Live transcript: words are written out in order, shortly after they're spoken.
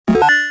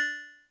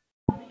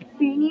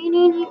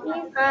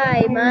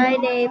Hi, my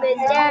name is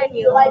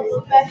Daniel,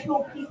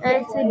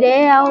 and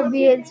today I will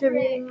be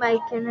interviewing my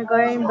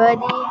kindergarten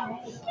buddy.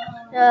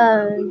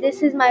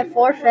 This is my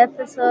fourth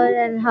episode,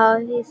 and how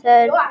he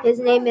said his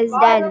name is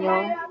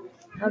Daniel.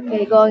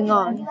 Okay, going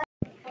on.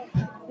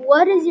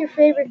 What is your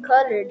favorite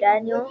color,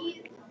 Daniel?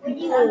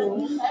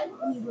 Blue.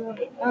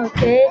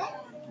 Okay.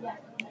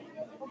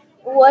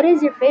 What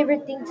is your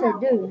favorite thing to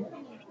do?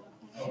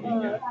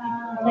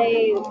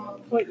 Play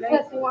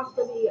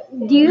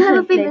Fortnite. Do you have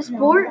a favorite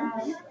sport?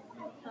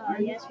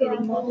 Yes,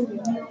 football.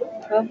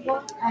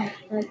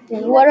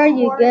 Okay. What are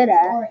you good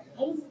at?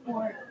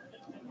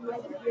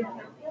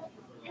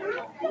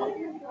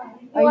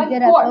 Are you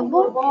good at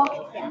football?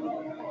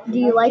 Do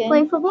you like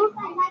playing football?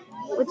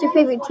 What's your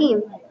favorite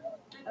team?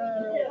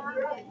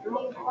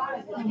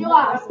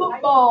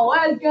 Football.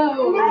 Let's go.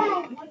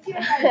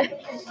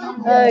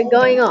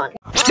 Going on.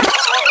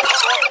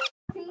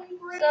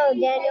 So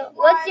Daniel,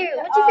 what's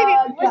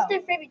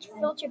the favorite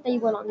field trip that you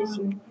went on this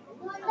year?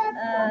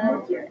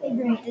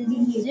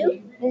 The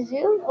zoo. The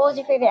zoo. What was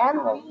your favorite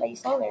animal that you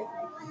saw there?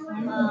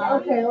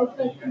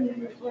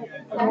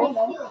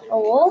 A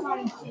wolf.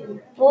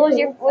 What's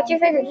your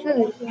favorite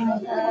food?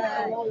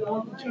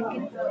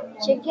 Chicken.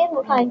 Chicken.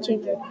 What kind of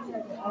chicken?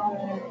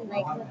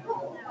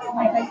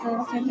 Like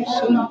those type of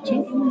shaped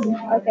chicken.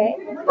 Okay.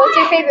 What's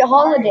your favorite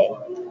holiday?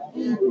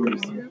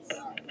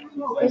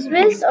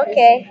 Christmas.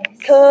 Okay.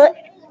 Cut.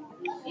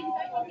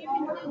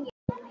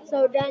 So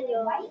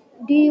Daniel,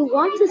 do you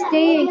want to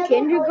stay in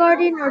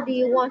kindergarten or do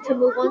you want to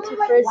move on to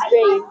first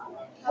grade?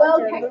 Well,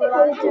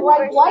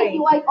 technically,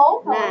 you like all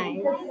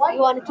colors. Nice.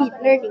 You want to keep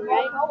learning,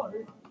 right?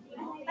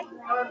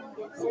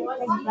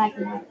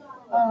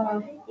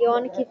 You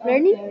want to keep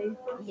learning?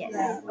 Yes.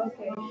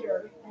 Okay,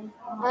 sure.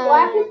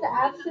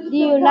 Do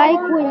you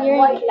like when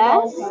you're in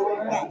class?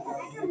 Yes.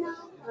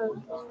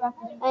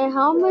 And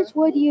how much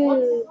would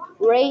you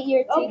rate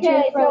your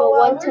teacher from a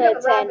 1 to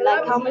a 10?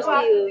 Like, how much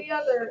do you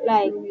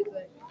like?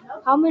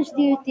 How much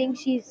do you think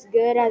she's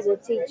good as a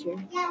teacher?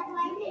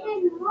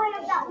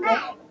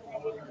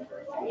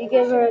 You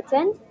give her a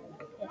 10?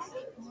 Yes.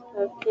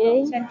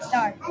 Okay. 10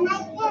 star.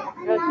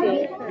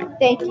 Okay.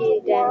 Thank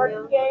you,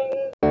 Daniel.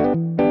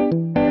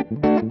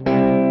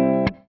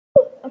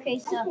 Okay,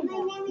 so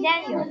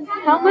Daniel,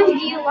 how much do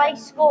you like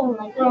school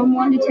from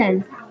 1 to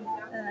 10?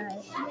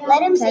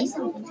 Let him say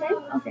something. 10?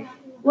 Okay.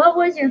 What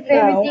was your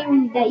favorite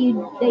thing that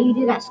you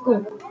did at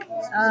school?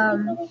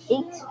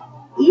 Eat.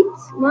 Eat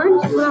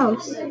lunch. What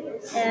else?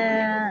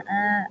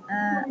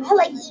 I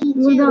like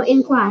eating What too. about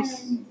in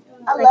class?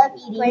 I love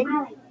eating.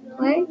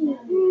 Play?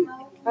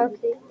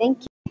 Okay.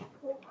 Thank you.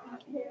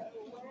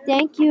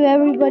 Thank you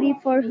everybody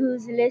for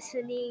who's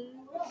listening.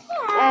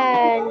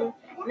 And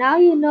now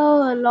you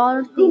know a lot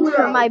of things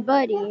from my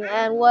buddy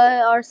and what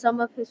are some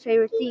of his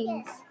favorite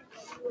things.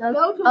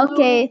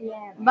 Okay.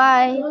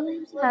 Bye.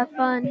 Have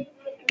fun.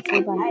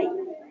 Say bye.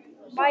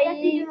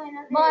 Bye.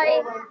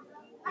 Bye.